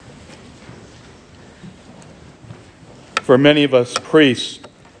for many of us priests,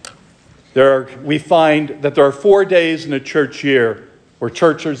 we find that there are 4 days in a church year where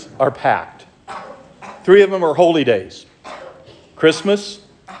churches are packed. 3 of them are holy days: Christmas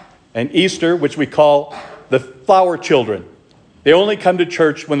and Easter, which we call the flower children. They only come to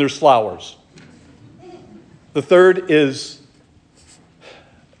church when there's flowers. The third is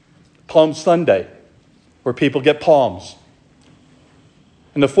Palm Sunday, where people get palms.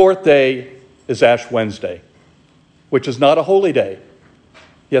 And the fourth day is Ash Wednesday, which is not a holy day,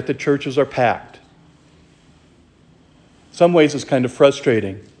 yet the churches are packed. In some ways it's kind of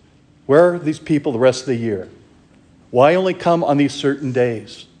frustrating. Where are these people the rest of the year? Why only come on these certain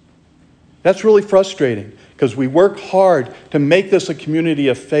days? That's really frustrating, because we work hard to make this a community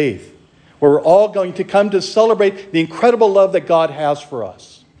of faith, where we're all going to come to celebrate the incredible love that God has for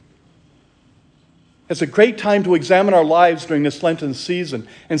us. It's a great time to examine our lives during this Lenten season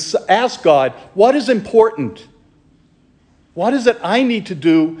and ask God, what is important? What is it I need to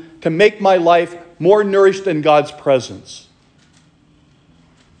do to make my life more nourished in God's presence?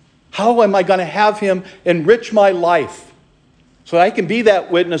 How am I going to have Him enrich my life so that I can be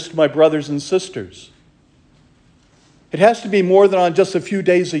that witness to my brothers and sisters? It has to be more than on just a few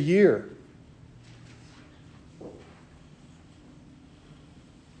days a year.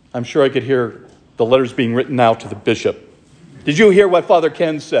 I'm sure I could hear the letters being written out to the bishop. Did you hear what Father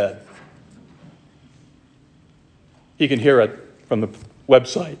Ken said? He can hear it from the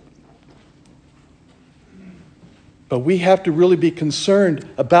website. But we have to really be concerned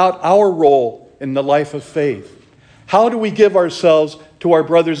about our role in the life of faith. How do we give ourselves to our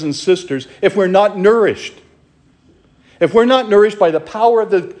brothers and sisters if we're not nourished? If we're not nourished by the power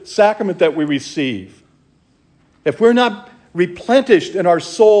of the sacrament that we receive? If we're not replenished in our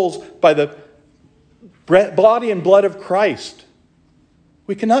souls by the body and blood of Christ,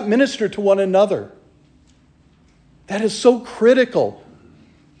 we cannot minister to one another. That is so critical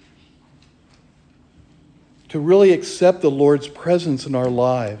to really accept the Lord's presence in our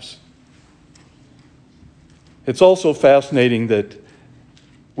lives. It's also fascinating that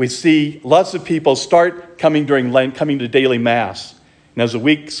we see lots of people start coming during Lent, coming to daily Mass. And as the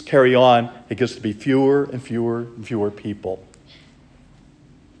weeks carry on, it gets to be fewer and fewer and fewer people.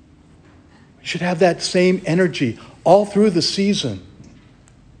 We should have that same energy all through the season,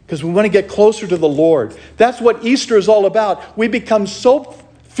 because we want to get closer to the Lord. That's what Easter is all about. We become so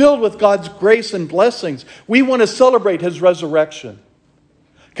filled with God's grace and blessings. We want to celebrate His resurrection,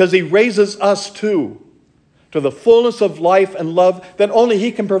 because He raises us too to the fullness of life and love that only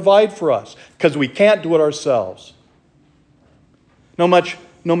He can provide for us, because we can't do it ourselves. No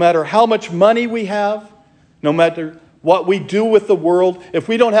matter how much money we have, no matter what we do with the world, if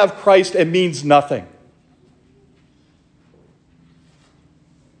we don't have Christ, it means nothing.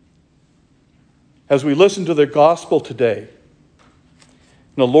 As we listen to the gospel today,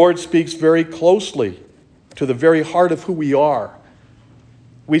 the Lord speaks very closely to the very heart of who we are.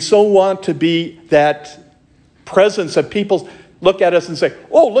 We so want to be that presence that people look at us and say,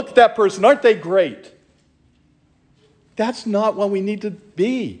 "Oh, look at that person, aren't they great?" That's not what we need to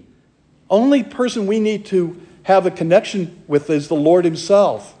be. Only person we need to have a connection with is the Lord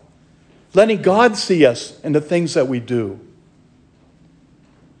Himself. Letting God see us in the things that we do.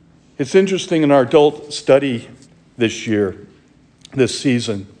 It's interesting in our adult study this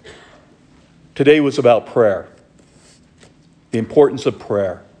season, today was about prayer. The importance of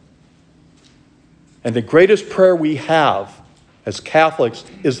prayer. And the greatest prayer we have as Catholics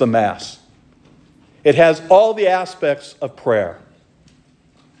is the Mass. It has all the aspects of prayer.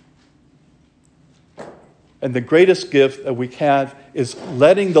 And the greatest gift that we have is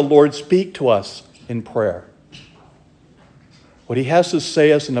letting the Lord speak to us in prayer. What He has to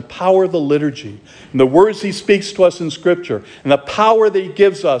say us in the power of the liturgy, and the words He speaks to us in Scripture, and the power that He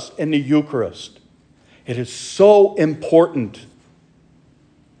gives us in the Eucharist. It is so important.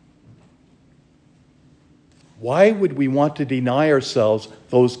 Why would we want to deny ourselves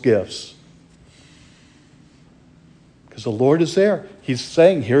those gifts? Because the Lord is there. He's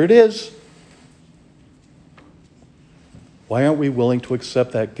saying, here it is. Why aren't we willing to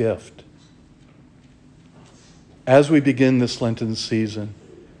accept that gift? As we begin this Lenten season,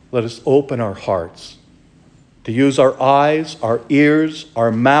 let us open our hearts to use our eyes, our ears,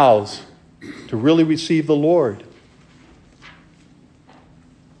 our mouths to really receive the Lord.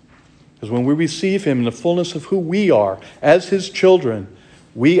 Because when we receive Him in the fullness of who we are, as His children,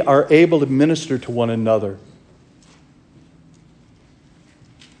 we are able to minister to one another.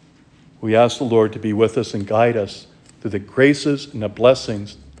 We ask the Lord to be with us and guide us through the graces and the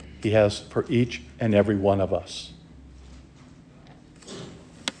blessings He has for each and every one of us.